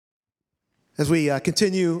As we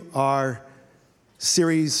continue our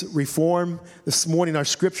series, Reform, this morning our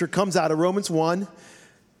scripture comes out of Romans 1,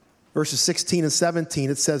 verses 16 and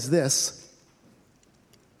 17. It says this: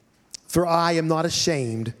 "For I am not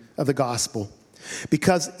ashamed of the gospel,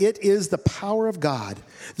 because it is the power of God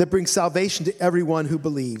that brings salvation to everyone who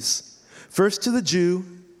believes, first to the Jew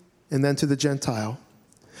and then to the Gentile.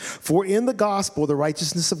 For in the gospel the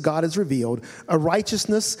righteousness of God is revealed, a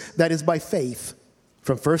righteousness that is by faith,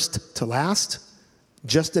 from first to last,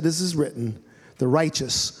 just as it is written, the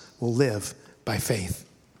righteous will live by faith."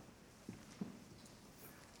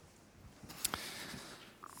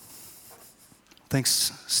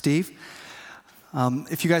 Thanks, Steve.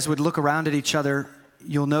 If you guys would look around at each other,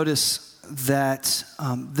 you'll notice that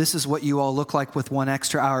this is what you all look like with one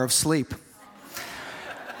extra hour of sleep.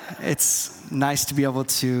 It's nice to be able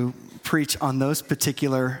to preach on those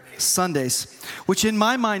particular Sundays, which in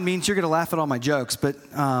my mind means you're going to laugh at all my jokes, but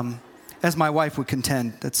as my wife would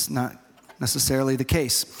contend, that's not necessarily the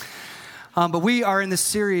case. But we are in this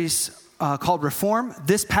series called Reform.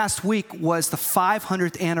 This past week was the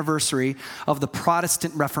 500th anniversary of the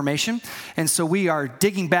Protestant Reformation, and so we are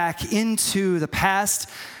digging back into the past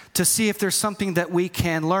to see if there's something that we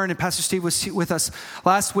can learn. And Pastor Steve was with us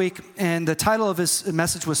last week, and the title of his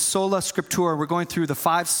message was Sola Scriptura. We're going through the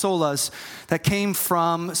 5 solas that came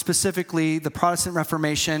from specifically the Protestant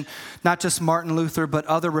Reformation, not just Martin Luther, but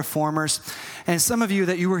other reformers. And some of you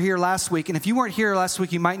that you were here last week, and if you weren't here last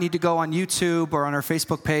week, you might need to go on YouTube or on our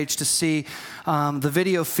Facebook page to see the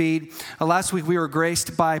video feed. Last week we were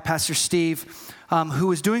graced by Pastor Steve, who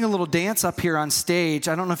was doing a little dance up here on stage.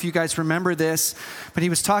 I don't know if you guys remember this, but he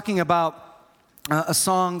was talking about a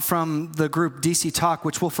song from the group DC Talk,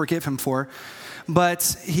 which we'll forgive him for.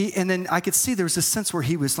 But and then I could see there was a sense where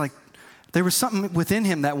he was like, there was something within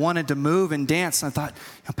him that wanted to move and dance. And I thought,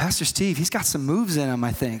 Pastor Steve, he's got some moves in him,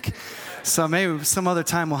 I think. So maybe some other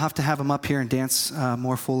time we'll have to have him up here and dance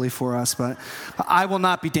more fully for us. But I will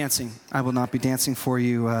not be dancing. I will not be dancing for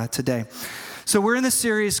you today. So we're in this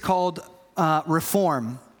series called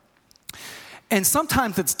Reform. And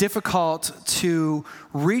sometimes it's difficult to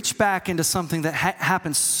reach back into something that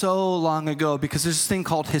happened so long ago because there's this thing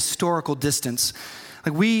called historical distance.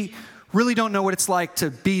 Like we really don't know what it's like to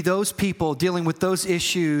be those people dealing with those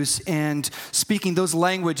issues and speaking those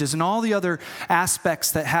languages and all the other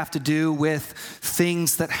aspects that have to do with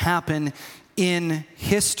things that happen in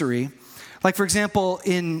history. Like, for example,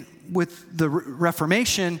 with the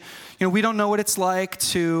Reformation, we don't know what it's like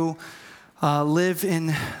to live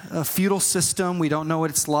in a feudal system. We don't know what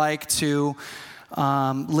it's like to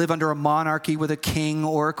live under a monarchy with a king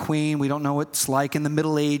or a queen. We don't know what it's like in the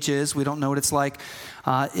Middle Ages. We don't know what it's like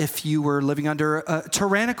if you were living under a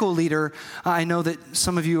tyrannical leader. I know that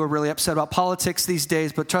some of you are really upset about politics these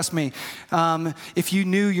days, but trust me, if you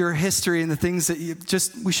knew your history and the things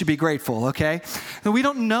that we should be grateful, okay? And we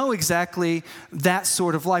don't know exactly that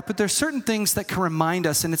sort of life, but there's certain things that can remind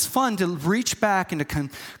us, and it's fun to reach back and to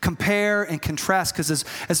compare and contrast, because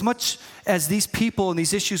as much as these people and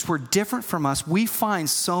these issues were different from us, we find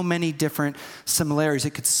so many different similarities.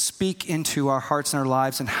 It could speak into our hearts and our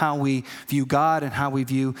lives and how we view God and how we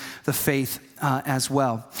view the faith as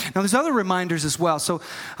well. Now, there's other reminders as well. So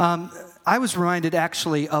I was reminded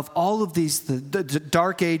actually of all of these, the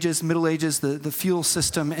Dark Ages, Middle Ages, the feudal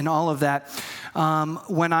system and all of that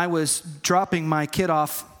when I was dropping my kid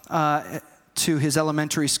off to his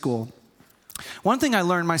elementary school. One thing I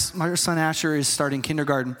learned, my son Asher is starting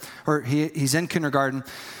kindergarten, or he's in kindergarten.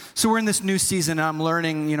 So we're in this new season, and I'm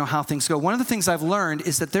learning, how things go. One of the things I've learned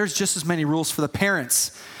is that there's just as many rules for the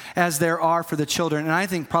parents as there are for the children, and I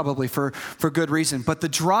think probably for good reason. But the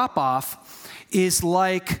drop-off is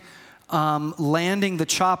like landing the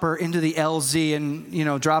chopper into the LZ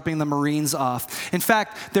and, dropping the Marines off. In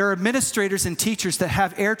fact, there are administrators and teachers that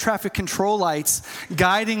have air traffic control lights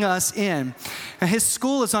guiding us in. Now, his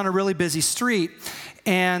school is on a really busy street,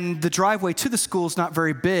 and the driveway to the school is not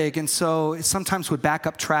very big, and so it sometimes would back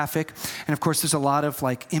up traffic. And of course, there's a lot of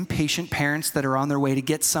impatient parents that are on their way to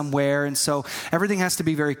get somewhere, and so everything has to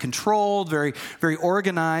be very controlled, very, very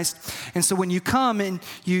organized. And so when you come and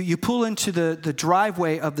you pull into the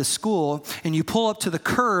driveway of the school, and you pull up to the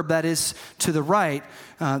curb that is to the right,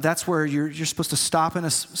 that's where you're supposed to stop in a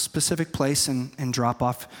specific place and drop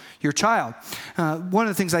off your child. One of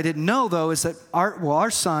the things I didn't know, though, is that our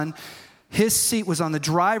son, his seat was on the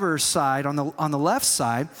driver's side, on the left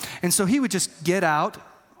side, and so he would just get out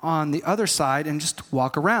on the other side and just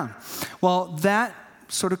walk around. Well, that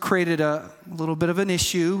sort of created a little bit of an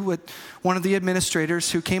issue with one of the administrators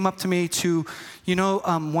who came up to me to,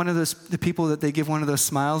 one of the people that they give one of those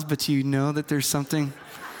smiles, but that there's something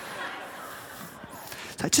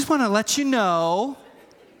I just want to let you know.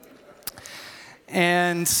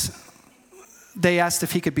 And they asked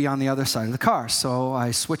if he could be on the other side of the car. So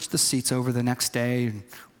I switched the seats over the next day, a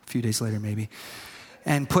few days later maybe,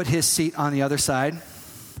 and put his seat on the other side.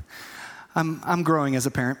 I'm growing as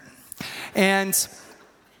a parent. And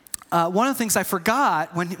one of the things I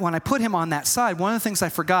forgot when I put him on that side, one of the things I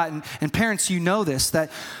forgot, and parents, you know this,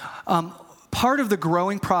 that part of the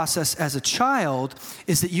growing process as a child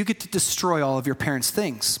is that you get to destroy all of your parents'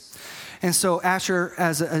 things. And so Asher,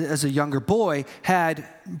 as a younger boy, had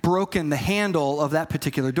broken the handle of that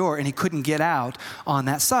particular door, and he couldn't get out on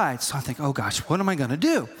that side. So I think, oh gosh, what am I going to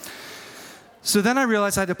do? So then I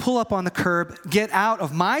realized I had to pull up on the curb, get out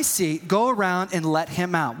of my seat, go around, and let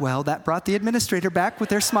him out. Well, that brought the administrator back with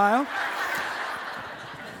their smile.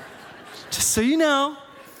 Just so you know,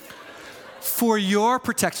 for your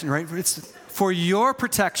protection, right? It's for your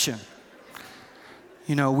protection.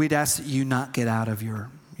 You know, we'd ask that you not get out of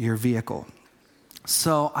your vehicle.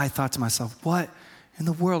 So I thought to myself, what in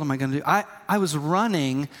the world am I going to do? I was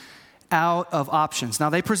running out of options. Now,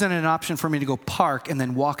 they presented an option for me to go park and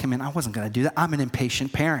then walk him in. I wasn't going to do that. I'm an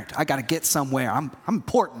impatient parent. I got to get somewhere. I'm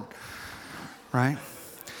important, right?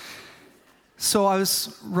 So I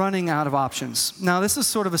was running out of options. Now, this is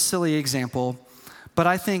sort of a silly example, but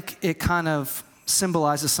I think it kind of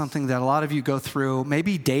symbolizes something that a lot of you go through,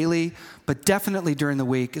 maybe daily, but definitely during the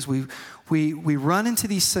week, is we run into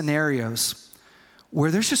these scenarios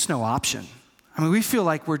where there's just no option. I mean, we feel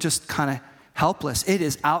like we're just kind of helpless. It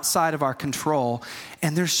is outside of our control,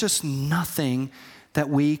 and there's just nothing that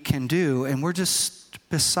we can do, and we're just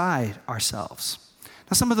beside ourselves.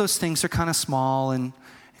 Now, some of those things are kind of small and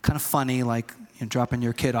kind of funny, like dropping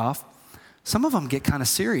your kid off. Some of them get kind of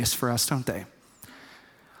serious for us, don't they?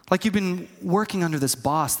 Like you've been working under this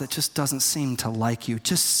boss that just doesn't seem to like you,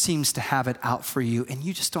 just seems to have it out for you, and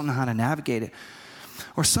you just don't know how to navigate it.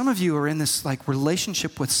 Or some of you are in this like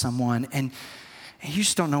relationship with someone, and you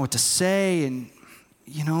just don't know what to say, and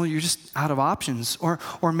you're just out of options. Or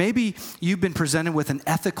maybe you've been presented with an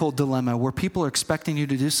ethical dilemma where people are expecting you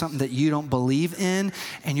to do something that you don't believe in,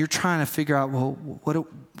 and you're trying to figure out, well,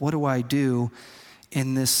 what do I do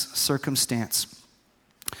in this circumstance?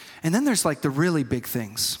 And then there's like the really big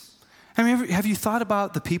things. I mean, have you thought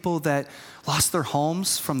about the people that lost their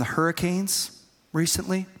homes from the hurricanes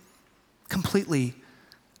recently? Completely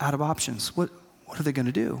out of options. What are they going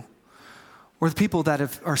to do? Or the people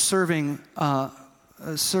that are serving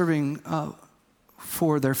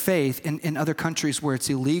for their faith in other countries where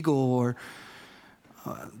it's illegal, or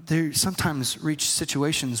they sometimes reach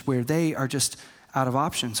situations where they are just out of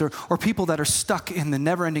options. Or people that are stuck in the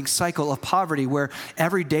never-ending cycle of poverty where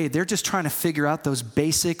every day they're just trying to figure out those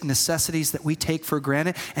basic necessities that we take for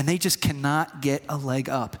granted, and they just cannot get a leg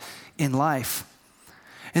up in life.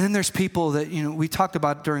 And then there's people that, we talked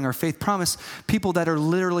about during our faith promise, people that are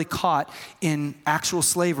literally caught in actual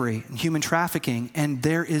slavery and human trafficking, and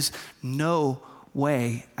there is no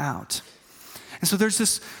way out. And so there's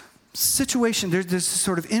this situation, there's this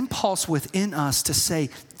sort of impulse within us to say,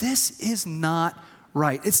 this is not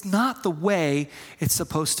right. It's not the way it's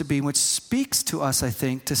supposed to be, which speaks to us, I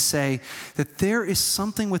think, to say that there is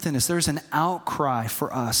something within us. There's an outcry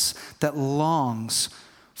for us that longs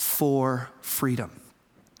for freedom.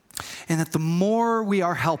 And that the more we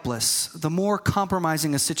are helpless, the more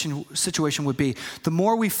compromising a situation would be, the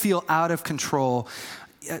more we feel out of control.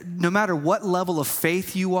 No matter what level of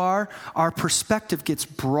faith you are, our perspective gets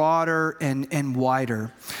broader and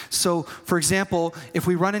wider. So, for example, if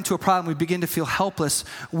we run into a problem, we begin to feel helpless,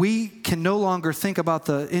 we can no longer think about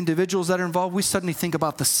the individuals that are involved. We suddenly think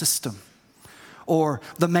about the system or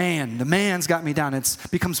the man. The man's got me down. It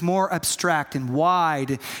becomes more abstract and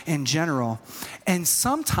wide and general. And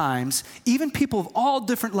sometimes, even people of all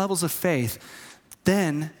different levels of faith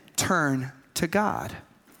then turn to God.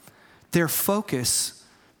 Their focus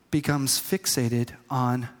becomes fixated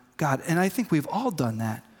on God. And I think we've all done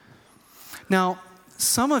that. Now,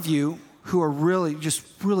 some of you who are really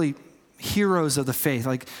heroes of the faith,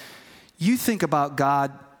 like you think about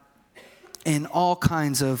God in all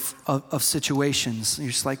kinds of situations. You're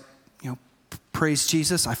just like, praise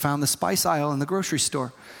Jesus, I found the spice aisle in the grocery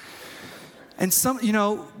store. And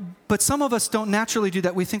but some of us don't naturally do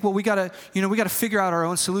that. We think, well, we gotta figure out our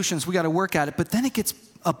own solutions. We gotta work at it. But then it gets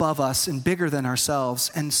above us and bigger than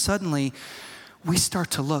ourselves. And suddenly we start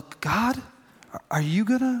to look, God, are you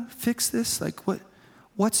gonna fix this? Like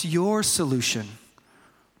what's your solution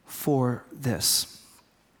for this?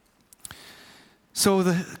 So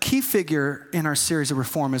the key figure in our series of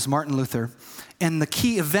reform is Martin Luther. And the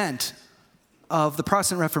key event of the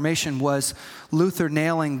Protestant Reformation was Luther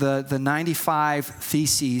nailing the 95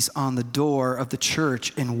 Theses on the door of the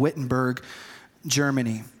church in Wittenberg,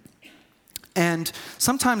 Germany. And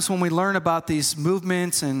sometimes when we learn about these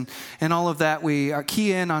movements and all of that, we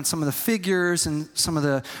key in on some of the figures and some of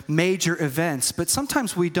the major events. But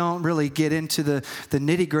sometimes we don't really get into the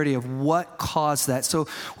nitty-gritty of what caused that. So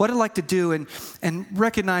what I'd like to do and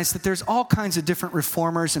recognize that there's all kinds of different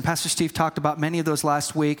reformers, and Pastor Steve talked about many of those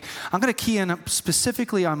last week. I'm going to key in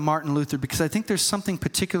specifically on Martin Luther because I think there's something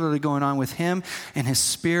particularly going on with him and his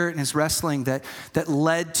spirit and his wrestling that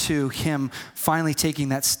led to him finally taking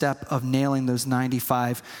that step of nailing those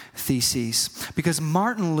 95 theses. Because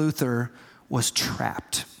Martin Luther was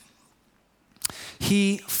trapped.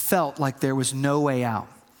 He felt like there was no way out.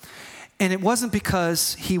 And it wasn't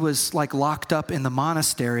because he was like locked up in the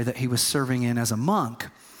monastery that he was serving in as a monk.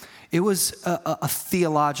 It was a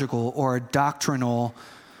theological or a doctrinal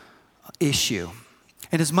issue.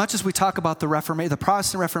 And as much as we talk about the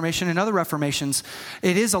Protestant Reformation and other Reformations,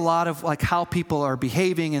 it is a lot of like how people are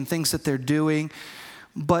behaving and things that they're doing.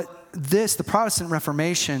 But the Protestant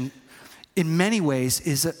Reformation, in many ways,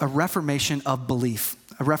 is a reformation of belief,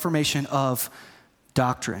 a reformation of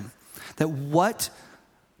doctrine. That what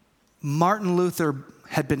Martin Luther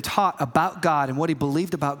had been taught about God and what he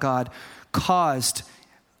believed about God caused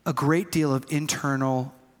a great deal of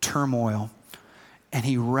internal turmoil, and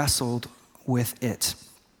he wrestled with it.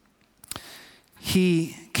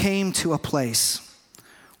 He came to a place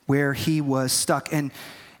where he was stuck. And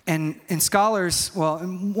scholars, well,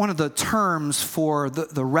 one of the terms for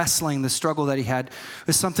the wrestling, the struggle that he had,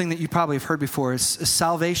 is something that you probably have heard before, is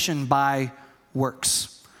salvation by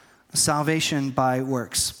works. Salvation by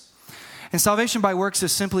works. And salvation by works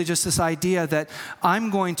is simply just this idea that I'm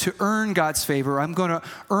going to earn God's favor. I'm going to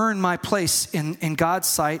earn my place in God's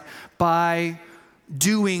sight by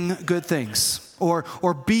doing good things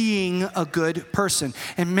or being a good person.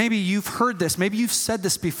 And maybe you've heard this. Maybe you've said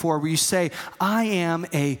this before where you say, I am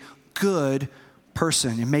a good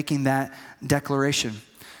person, and making that declaration.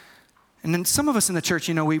 And then some of us in the church,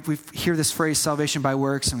 we hear this phrase, salvation by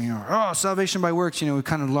works, and salvation by works, we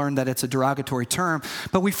kind of learned that it's a derogatory term,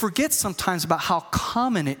 but we forget sometimes about how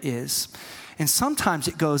common it is. And sometimes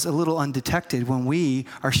it goes a little undetected when we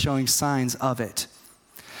are showing signs of it.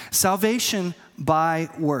 Salvation by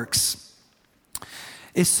works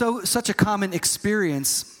is such a common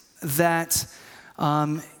experience that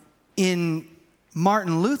in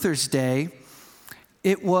Martin Luther's day,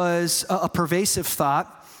 it was a pervasive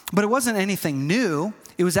thought, but it wasn't anything new.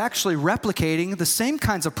 It was actually replicating the same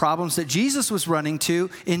kinds of problems that Jesus was running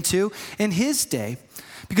into in his day.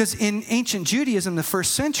 Because in ancient Judaism, the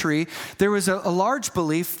first century, there was a large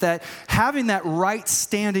belief that having that right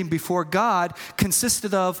standing before God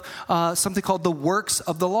consisted of something called the works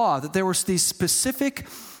of the law, that there were these specific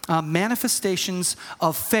manifestations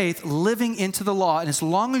of faith living into the law. And as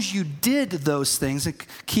long as you did those things,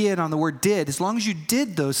 key in on the word did, as long as you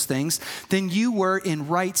did those things, then you were in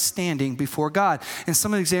right standing before God. And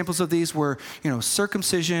some of the examples of these were,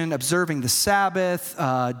 circumcision, observing the Sabbath,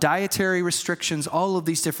 dietary restrictions, all of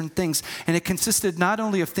these different things. And it consisted not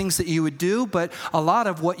only of things that you would do, but a lot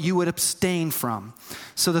of what you would abstain from.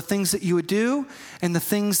 So the things that you would do and the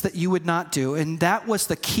things that you would not do. And that was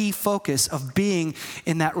the key focus of being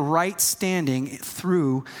in that right standing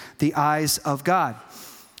through the eyes of God.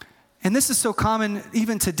 And this is so common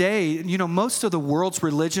even today. Most of the world's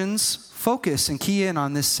religions focus and key in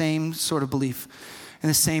on this same sort of belief and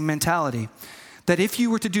the same mentality. That if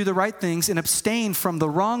you were to do the right things and abstain from the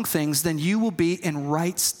wrong things, then you will be in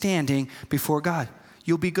right standing before God.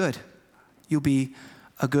 You'll be good. You'll be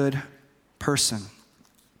a good person.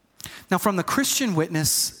 Now, from the Christian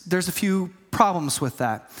witness, there's a few problems with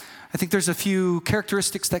that. I think there's a few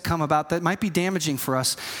characteristics that come about that might be damaging for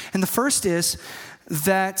us. And the first is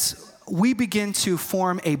that we begin to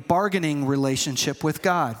form a bargaining relationship with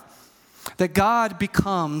God. That God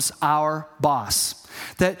becomes our boss.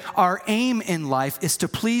 That our aim in life is to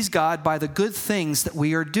please God by the good things that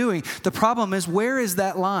we are doing. The problem is, where is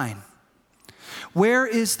that line? Where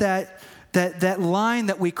is that line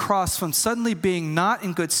that we cross from suddenly being not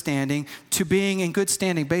in good standing to being in good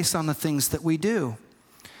standing based on the things that we do?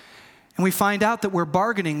 And we find out that we're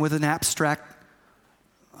bargaining with an abstract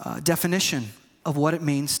definition of what it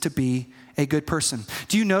means to be a good person.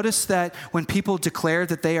 Do you notice that when people declare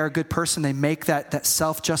that they are a good person, they make that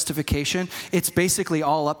self-justification? It's basically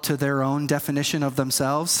all up to their own definition of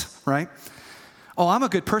themselves, right? Oh, I'm a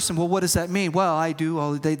good person. Well, what does that mean? Well, I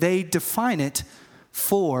do. They define it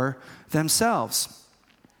for themselves.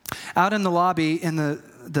 Out in the lobby in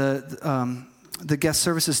the the guest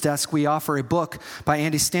services desk, we offer a book by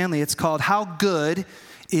Andy Stanley. It's called How Good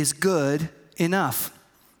is Good Enough?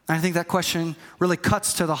 And I think that question really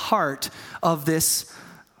cuts to the heart of this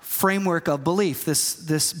framework of belief,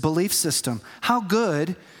 this belief system. How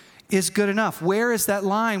good is good enough? Where is that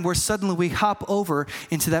line where suddenly we hop over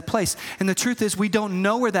into that place? And the truth is, we don't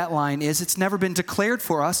know where that line is. It's never been declared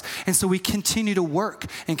for us. And so we continue to work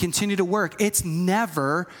and continue to work. It's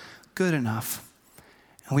never good enough.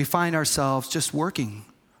 And we find ourselves just working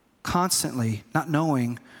constantly, not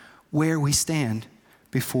knowing where we stand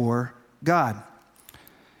before God.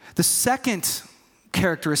 The second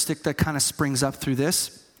characteristic that kind of springs up through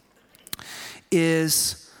this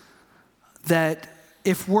is that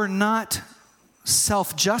if we're not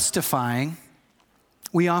self-justifying,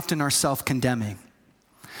 we often are self-condemning.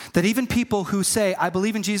 That even people who say, I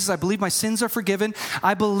believe in Jesus, I believe my sins are forgiven,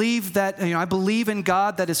 I believe that, I believe in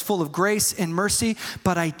God that is full of grace and mercy,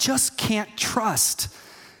 but I just can't trust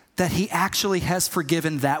that he actually has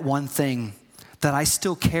forgiven that one thing that I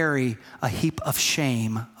still carry a heap of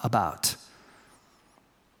shame about.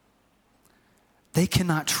 They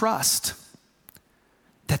cannot trust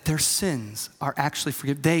that their sins are actually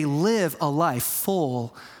forgiven. They live a life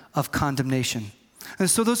full of condemnation. And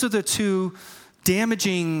so those are the two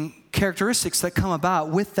damaging characteristics that come about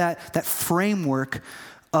with that framework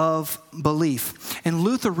of belief. And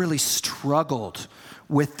Luther really struggled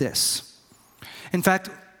with this. In fact,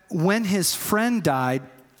 when his friend died,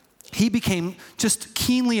 he became just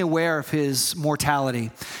keenly aware of his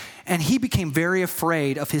mortality. And he became very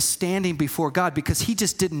afraid of his standing before God because he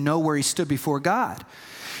just didn't know where he stood before God.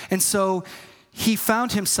 And so he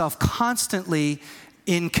found himself constantly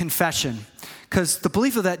in confession, because the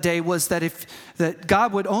belief of that day was that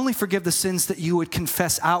God would only forgive the sins that you would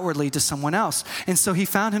confess outwardly to someone else. And so he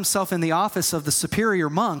found himself in the office of the superior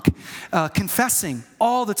monk, confessing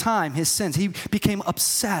all the time his sins. He became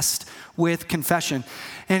obsessed with confession.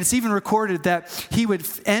 And it's even recorded that he would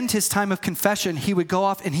end his time of confession, he would go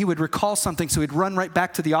off and he would recall something, so he'd run right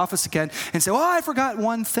back to the office again and say, oh, I forgot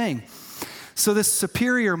one thing. So this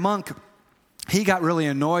superior monk, he got really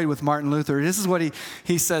annoyed with Martin Luther. This is what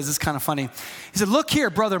he says. It's kind of funny. He said, look here,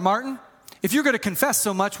 Brother Martin, if you're going to confess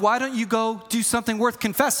so much, why don't you go do something worth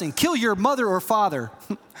confessing? Kill your mother or father.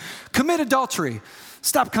 Commit adultery.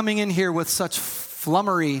 Stop coming in here with such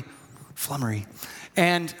flummery,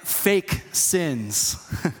 and fake sins.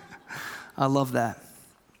 I love that.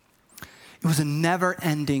 It was a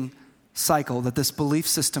never-ending cycle that this belief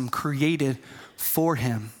system created for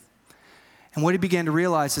him. And what he began to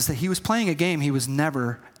realize is that he was playing a game he was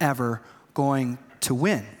never, ever going to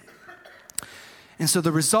win. And so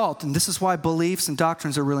the result, and this is why beliefs and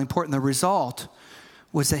doctrines are really important, the result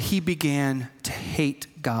was that he began to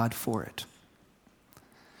hate God for it.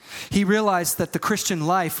 He realized that the Christian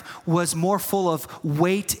life was more full of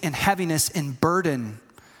weight and heaviness and burden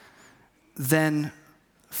than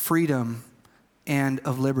freedom and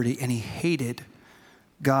of liberty, and he hated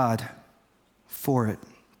God for it.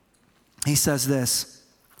 He says this,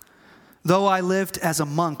 though I lived as a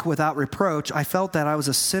monk without reproach, I felt that I was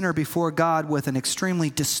a sinner before God with an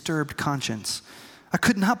extremely disturbed conscience. I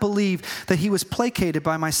could not believe that he was placated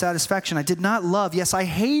by my satisfaction. I did not love, yes, I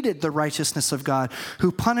hated the righteousness of God,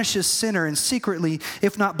 who punishes sinner and secretly,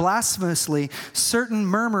 if not blasphemously, certain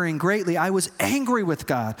murmuring greatly. I was angry with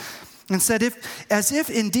God and said, as if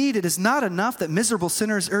indeed it is not enough that miserable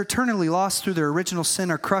sinners are eternally lost through their original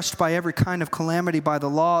sin, are crushed by every kind of calamity by the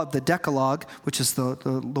law of the Decalogue, which is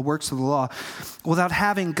the works of the law, without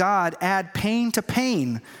having God add pain to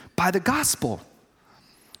pain by the gospel,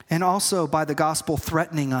 and also by the gospel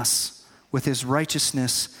threatening us with his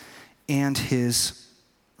righteousness and his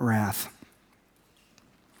wrath.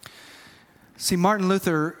 See, Martin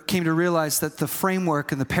Luther came to realize that the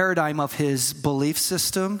framework and the paradigm of his belief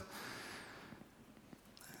system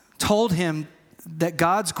told him that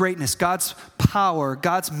God's greatness, God's power,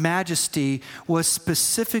 God's majesty was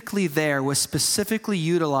specifically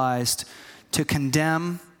utilized to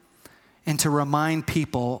condemn and to remind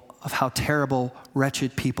people of how terrible,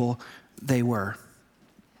 wretched people they were.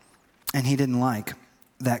 And he didn't like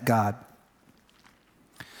that God.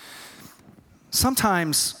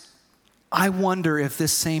 Sometimes I wonder if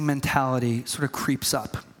this same mentality sort of creeps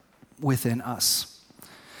up within us.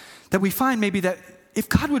 That we find maybe that if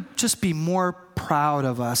God would just be more proud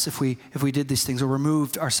of us if we did these things or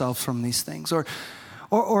removed ourselves from these things,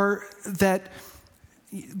 or that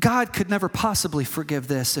God could never possibly forgive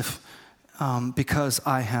this if because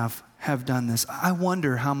I have done this. I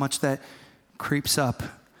wonder how much that creeps up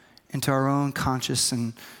into our own conscience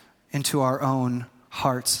and into our own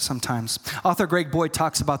hearts sometimes. Author Greg Boyd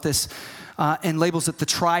talks about this and labels it the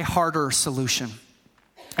try harder solution.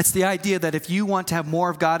 It's the idea that if you want to have more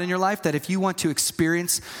of God in your life, that if you want to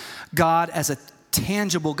experience God as a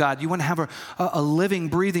tangible God, you want to have a living,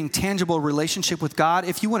 breathing, tangible relationship with God,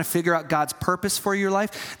 if you want to figure out God's purpose for your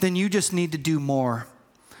life, then you just need to do more.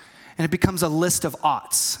 And it becomes a list of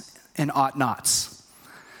oughts and ought nots.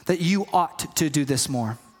 That you ought to do this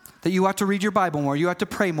more. That you ought to read your Bible more. You ought to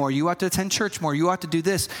pray more. You ought to attend church more. You ought to do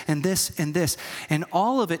this and this and this. And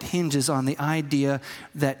all of it hinges on the idea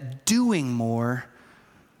that doing more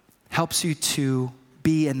helps you to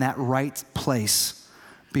be in that right place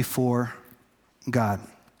before God.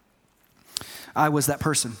 I was that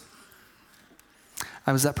person.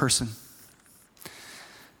 There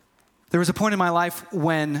was a point in my life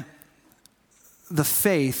when the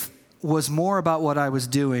faith was more about what I was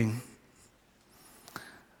doing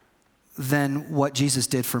than what Jesus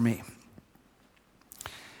did for me.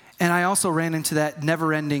 And I also ran into that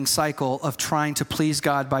never-ending cycle of trying to please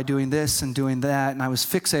God by doing this and doing that. And I was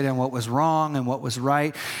fixated on what was wrong and what was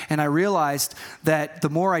right. And I realized that the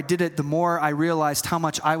more I did it, the more I realized how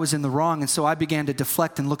much I was in the wrong. And so I began to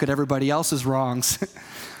deflect and look at everybody else's wrongs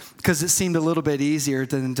because it seemed a little bit easier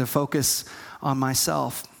than to focus on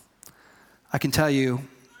myself. I can tell you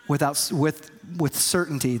with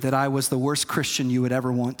certainty that I was the worst Christian you would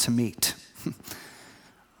ever want to meet.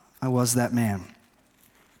 I was that man.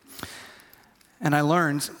 And I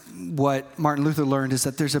learned what Martin Luther learned is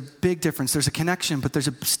that there's a big difference. There's a connection, but there's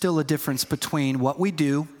still a difference between what we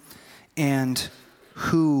do and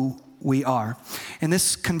who we are. And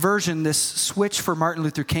this conversion, this switch for Martin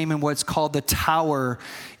Luther came in what's called the Tower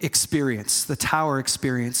experience,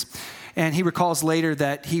 And he recalls later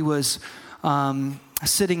that he was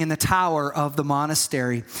sitting in the tower of the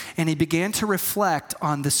monastery, and he began to reflect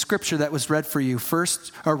on the scripture that was read for you.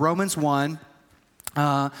 Romans 1,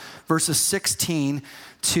 verses 16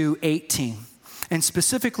 to 18. And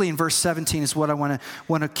specifically in verse 17 is what I want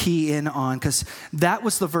to key in on, because that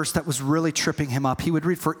was the verse that was really tripping him up. He would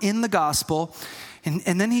read, for in the gospel,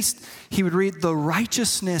 and then he would read the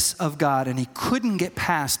righteousness of God, and he couldn't get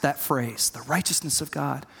past that phrase, the righteousness of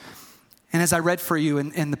God. And as I read for you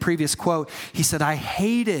in the previous quote, he said, I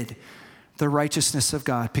hated the righteousness of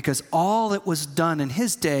God because all that was done in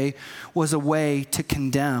his day was a way to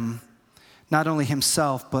condemn not only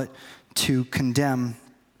himself, but to condemn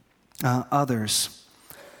others.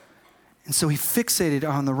 And so he fixated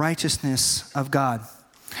on the righteousness of God.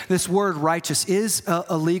 This word righteous is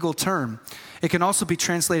a legal term. It can also be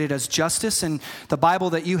translated as justice, and the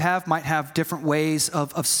Bible that you have might have different ways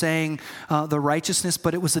of saying the righteousness,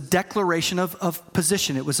 but it was a declaration of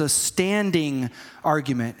position. It was a standing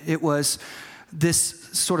argument. It was this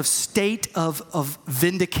sort of state of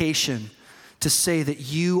vindication to say that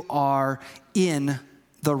you are in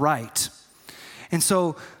the right. And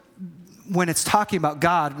so when it's talking about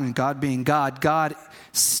God, and God being God, God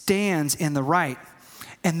stands in the right.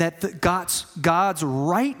 And that God's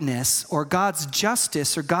rightness or God's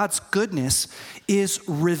justice or God's goodness is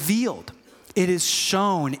revealed. It is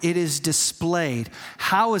shown. It is displayed.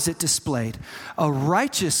 How is it displayed? A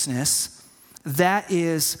righteousness that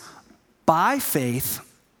is by faith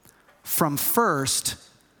from first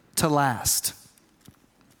to last.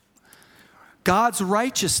 God's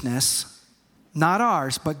righteousness, not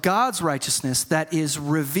ours, but God's righteousness that is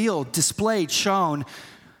revealed, displayed, shown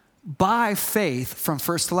by faith from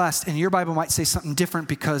first to last. And your Bible might say something different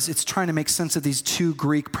because it's trying to make sense of these two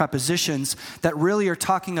Greek prepositions that really are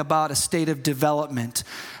talking about a state of development.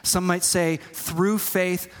 Some might say through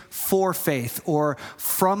faith, for faith, or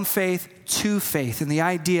from faith to faith. And the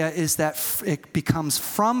idea is that it becomes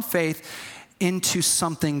from faith into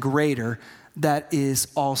something greater that is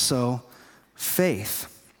also faith.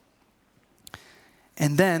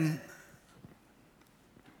 And then,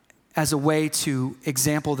 as a way to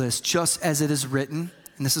example this, just as it is written,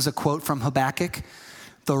 and this is a quote from Habakkuk,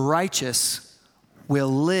 the righteous will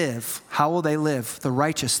live. How will they live? The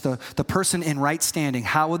righteous, the person in right standing,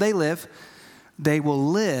 how will they live? They will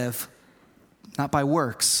live not by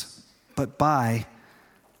works, but by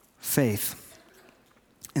faith.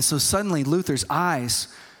 And so suddenly Luther's eyes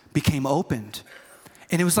became opened.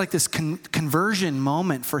 And it was like this conversion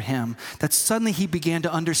moment for him that suddenly he began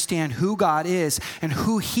to understand who God is and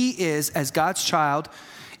who he is as God's child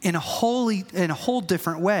in a whole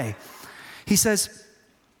different way. He says,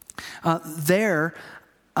 I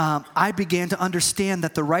began to understand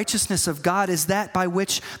that the righteousness of God is that by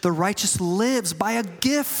which the righteous lives by a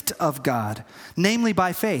gift of God, namely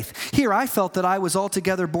by faith. Here I felt that I was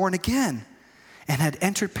altogether born again and had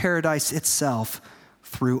entered paradise itself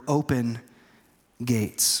through open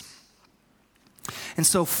gates. And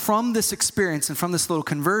so from this experience and from this little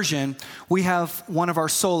conversion, we have one of our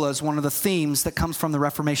solas, one of the themes that comes from the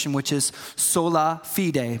Reformation, which is Sola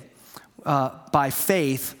Fide, by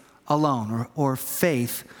faith alone, or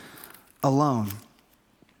faith alone.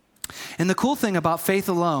 And the cool thing about faith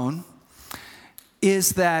alone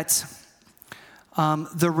is that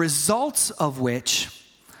the results of which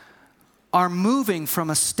are moving from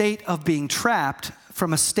a state of being trapped,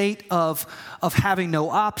 from a state of having no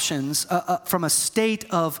options, from a state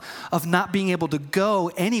of not being able to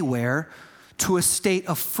go anywhere, to a state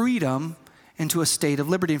of freedom and to a state of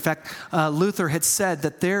liberty. In fact, Luther had said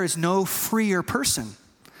that there is no freer person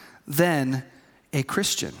than a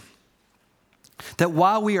Christian. That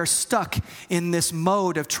while we are stuck in this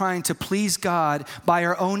mode of trying to please God by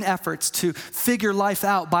our own efforts, to figure life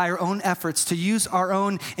out by our own efforts, to use our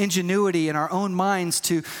own ingenuity and our own minds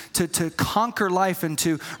to conquer life and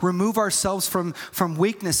to remove ourselves from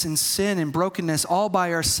weakness and sin and brokenness all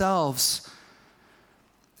by ourselves,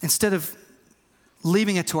 instead of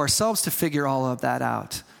leaving it to ourselves to figure all of that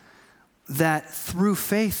out, that through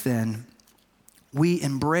faith then, we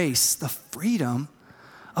embrace the freedom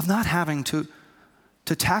of not having to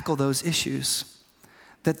tackle those issues.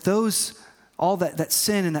 That all that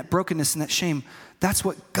sin and that brokenness and that shame, that's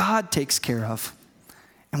what God takes care of.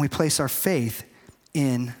 And we place our faith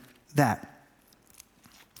in that.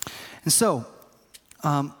 And so,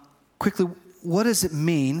 quickly, what does it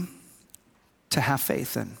mean to have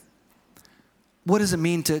faith then? What does it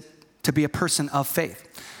mean to be a person of faith?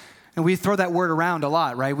 And we throw that word around a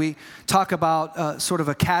lot, right? We talk about sort of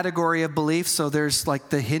a category of beliefs. So there's like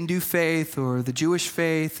the Hindu faith or the Jewish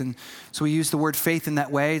faith. And so we use the word faith in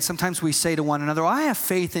that way. Sometimes we say to one another, I have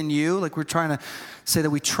faith in you. Like we're trying to say that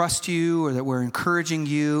we trust you or that we're encouraging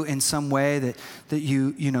you in some way that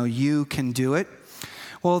you can do it.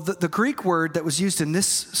 Well, the Greek word that was used in this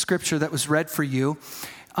scripture that was read for you,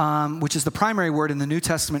 which is the primary word in the New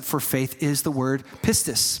Testament for faith, is the word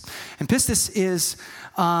pistis. And pistis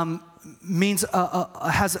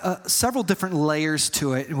has several different layers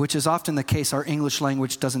to it, which is often the case. Our English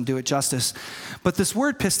language doesn't do it justice. But this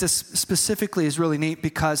word pistis specifically is really neat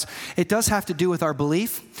because it does have to do with our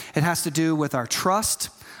belief. It has to do with our trust.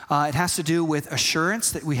 It has to do with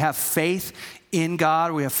assurance that we have faith in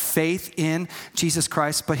God. We have faith in Jesus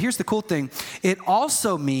Christ. But here's the cool thing. It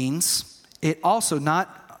also, not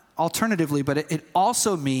alternatively, but it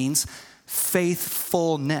also means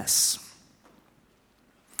faithfulness.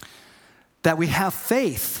 That we have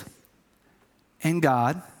faith in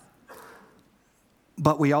God,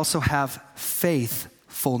 but we also have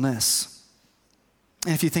faithfulness.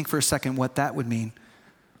 And if you think for a second what that would mean,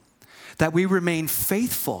 that we remain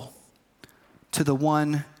faithful to the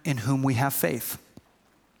one in whom we have faith.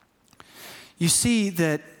 You see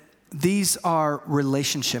that these are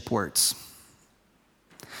relationship words.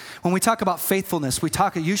 When we talk about faithfulness, we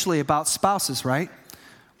talk usually about spouses, right?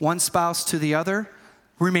 One spouse to the other,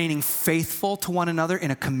 remaining faithful to one another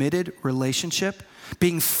in a committed relationship,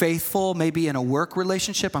 being faithful maybe in a work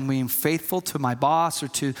relationship. I'm being faithful to my boss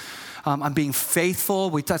or I'm being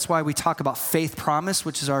faithful. That's why we talk about faith promise,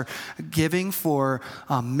 which is our giving for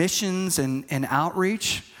missions and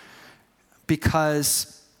outreach,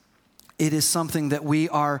 because it is something that we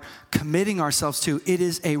are committing ourselves to. It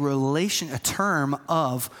is a term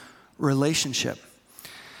of relationship.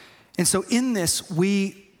 And so in this,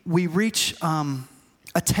 we reach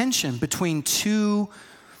a tension between two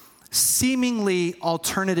seemingly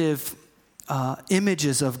alternative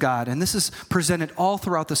images of God. And this is presented all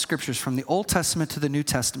throughout the scriptures, from the Old Testament to the New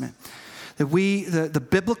Testament. That the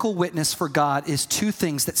biblical witness for God is two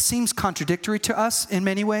things that seems contradictory to us in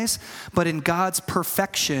many ways, but in God's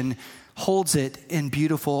perfection holds it in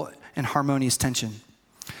beautiful and harmonious tension.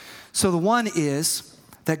 So the one is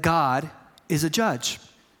that God is a judge,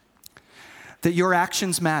 that your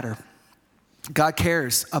actions matter. God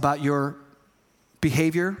cares about your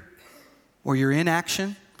behavior or your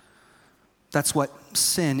inaction. That's what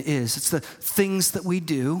sin is. It's the things that we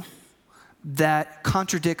do that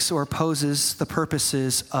contradicts or opposes the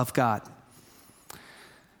purposes of God.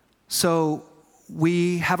 So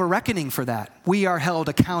we have a reckoning for that. We are held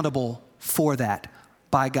accountable for that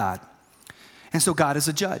by God. And so God is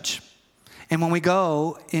a judge. And when we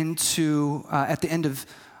go into, at the end of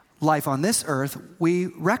life on this earth, we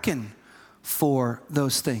reckon for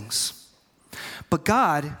those things. But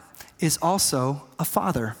God is also a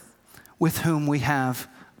father with whom we have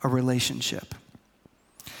a relationship.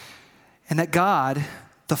 And that God,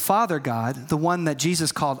 the Father God, the one that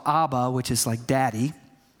Jesus called Abba, which is like daddy,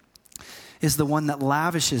 is the one that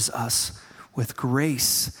lavishes us with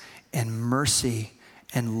grace and mercy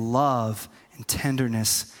and love and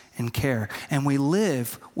tenderness and care. And we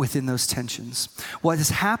live within those tensions. What has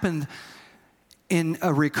happened in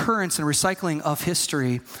a recurrence and recycling of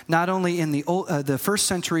history, not only in the first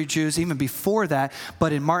century Jews, even before that,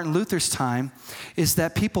 but in Martin Luther's time, is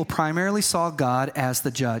that people primarily saw God as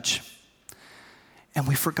the judge. And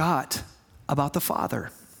we forgot about the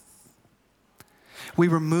Father. We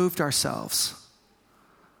removed ourselves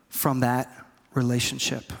from that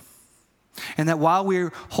relationship. And that while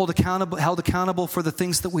we're held accountable for the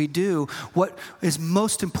things that we do, what is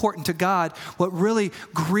most important to God, what really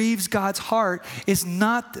grieves God's heart is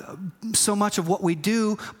not so much of what we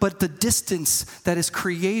do, but the distance that is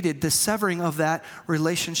created, the severing of that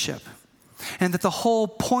relationship. And that the whole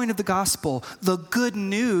point of the gospel, the good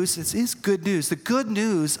news, it is good news, the good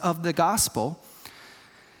news of the gospel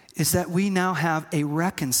is that we now have a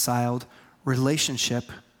reconciled relationship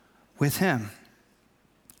with him.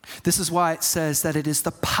 This is why it says that it is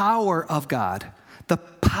the power of God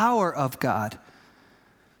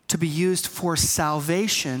to be used for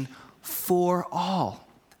salvation for all.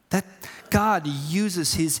 That God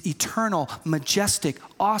uses his eternal, majestic,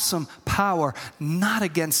 awesome power, not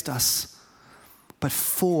against us, but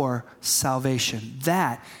for salvation.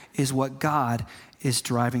 That is what God is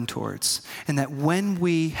driving towards. And that when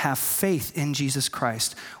we have faith in Jesus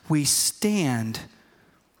Christ, we stand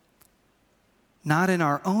not in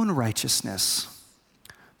our own righteousness,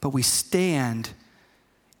 but we stand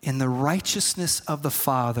in the righteousness of the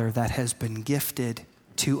Father that has been gifted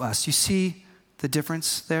to us. You see the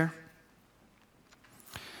difference there?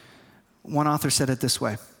 One author said it this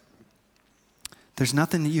way: there's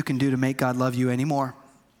nothing that you can do to make God love you anymore,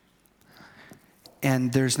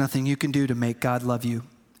 and there's nothing you can do to make God love you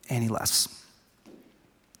any less.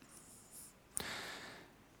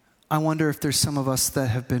 I wonder if there's some of us that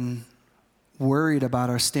have been worried about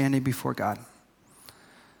our standing before God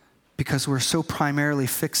because we're so primarily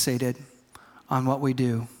fixated on what we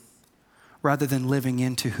do rather than living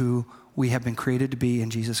into who we have been created to be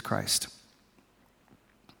in Jesus Christ.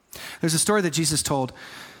 There's a story that Jesus told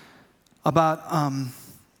about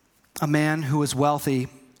a man who was wealthy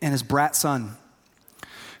and his brat son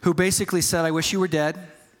who basically said, "I wish you were dead,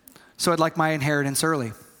 so I'd like my inheritance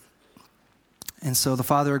early." And so the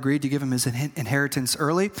father agreed to give him his inheritance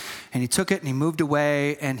early, and he took it and he moved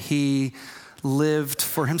away and he lived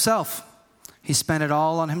for himself. He spent it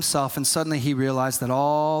all on himself, and suddenly he realized that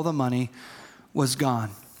all the money was gone.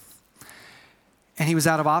 And he was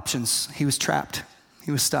out of options. He was trapped.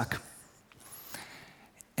 He was stuck.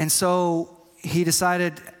 And so he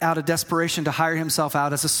decided out of desperation to hire himself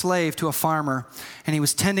out as a slave to a farmer. And he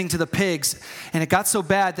was tending to the pigs. And it got so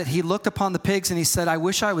bad that he looked upon the pigs and he said, "I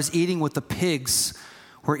wish I was eating what the pigs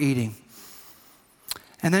were eating."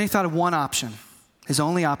 And then he thought of one option, his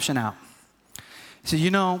only option out. He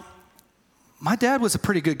said, my dad was a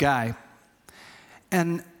pretty good guy.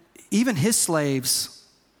 And even his slaves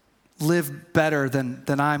lived better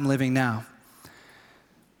than I'm living now.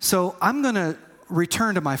 So I'm going to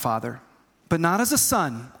return to my father. But not as a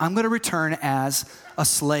son. I'm going to return as a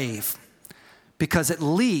slave because at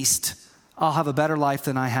least I'll have a better life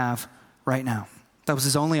than I have right now. That was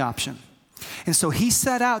his only option. And so he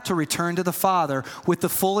set out to return to the father with the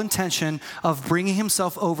full intention of bringing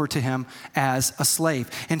himself over to him as a slave.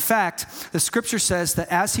 In fact, the scripture says that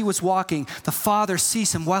as he was walking, the father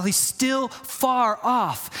sees him while he's still far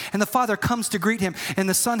off. And the father comes to greet him. And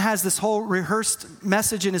the son has this whole rehearsed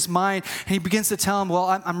message in his mind. And he begins to tell him,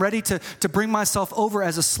 well, I'm ready to bring myself over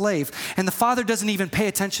as a slave. And the father doesn't even pay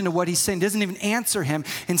attention to what he's saying, doesn't even answer him.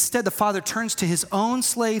 Instead, the father turns to his own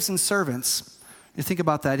slaves and servants. You think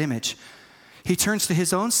about that image. He turns to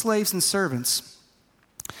his own slaves and servants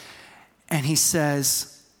and he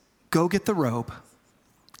says, "Go get the robe,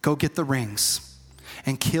 go get the rings,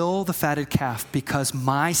 and kill the fatted calf because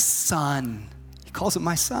my son," he calls it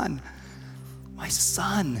my son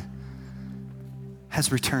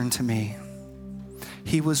has returned to me.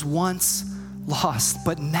 He was once lost,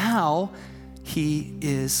 but now he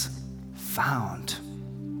is found.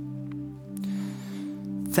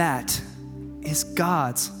 That is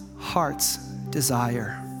God's heart's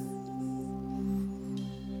desire.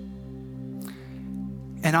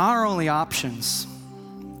 And our only options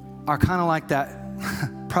are kind of like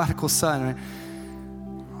that prodigal son.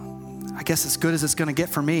 I guess as good as it's going to get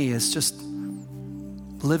for me is just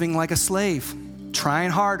living like a slave,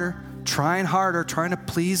 trying harder, trying to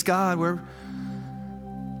please God.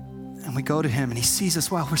 And we go to him and he sees us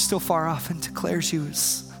while we're still far off and declares you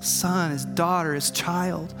his son, his daughter, his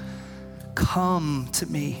child. Come to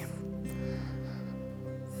me.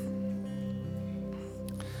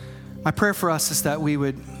 My prayer for us is that we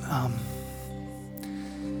would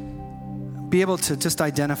be able to just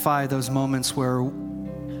identify those moments where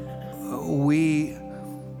we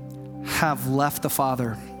have left the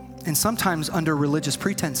Father, and sometimes under religious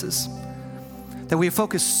pretenses, that we have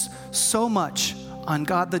focused so much on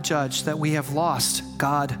God the Judge that we have lost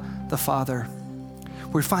God the Father.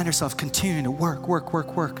 We find ourselves continuing to work,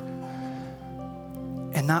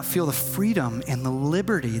 and not feel the freedom and the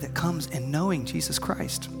liberty that comes in knowing Jesus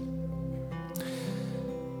Christ.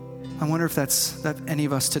 I wonder if that's any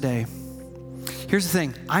of us today. Here's the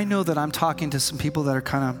thing. I know that I'm talking to some people that are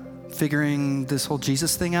kind of figuring this whole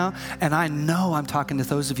Jesus thing out, and I know I'm talking to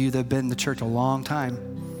those of you that have been in the church a long time.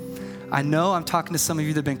 I know I'm talking to some of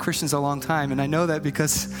you that have been Christians a long time, and I know that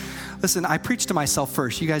because, listen, I preach to myself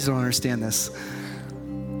first. You guys don't understand this.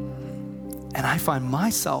 And I find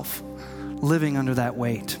myself living under that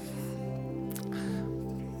weight.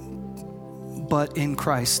 But in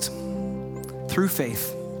Christ, through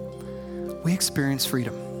faith, we experience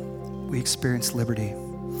freedom. We experience liberty. So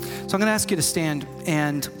I'm going to ask you to stand,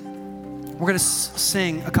 and we're going to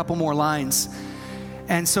sing a couple more lines.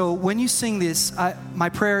 And so when you sing this, my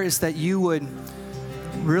prayer is that you would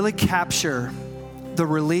really capture the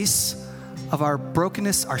release of our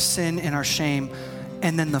brokenness, our sin, and our shame,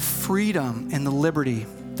 and then the freedom and the liberty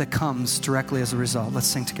that comes directly as a result. Let's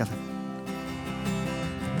sing together.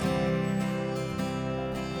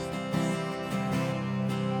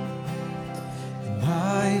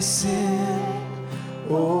 My sin,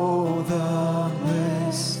 oh, the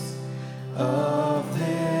bliss of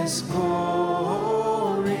this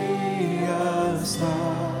glorious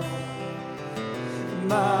love.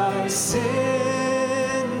 My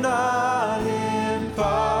sin, not in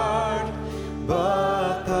part,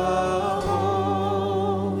 but the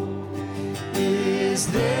whole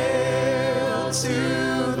is nailed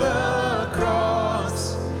to the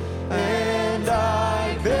cross, and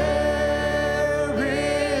I bear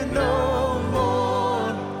it no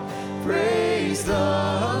more. Praise the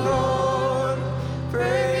Lord,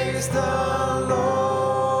 praise the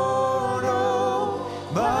Lord, oh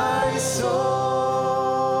my soul.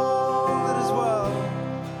 It is well,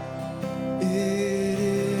 it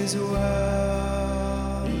is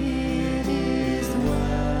well, it is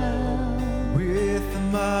well with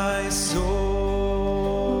my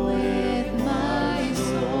soul, with my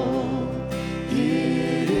soul.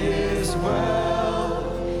 It is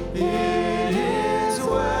well, it is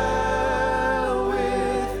well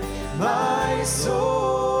with my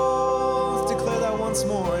soul. Let's declare that once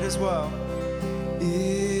more. It is well. It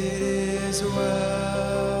is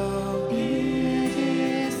well. It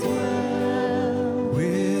is well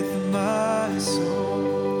with my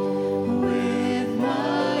soul. With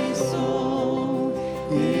my soul.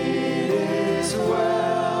 It is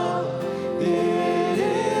well. It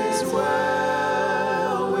is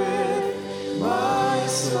well with my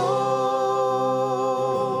soul.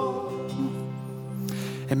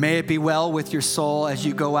 And may it be well with your soul as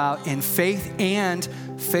you go out in faith and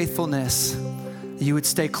faithfulness. You would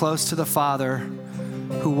stay close to the Father,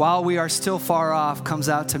 who while we are still far off, comes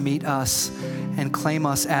out to meet us and claim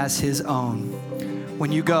us as his own.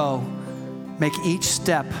 When you go, make each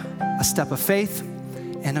step a step of faith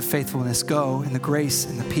and of faithfulness. Go in the grace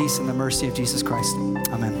and the peace and the mercy of Jesus Christ.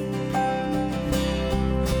 Amen.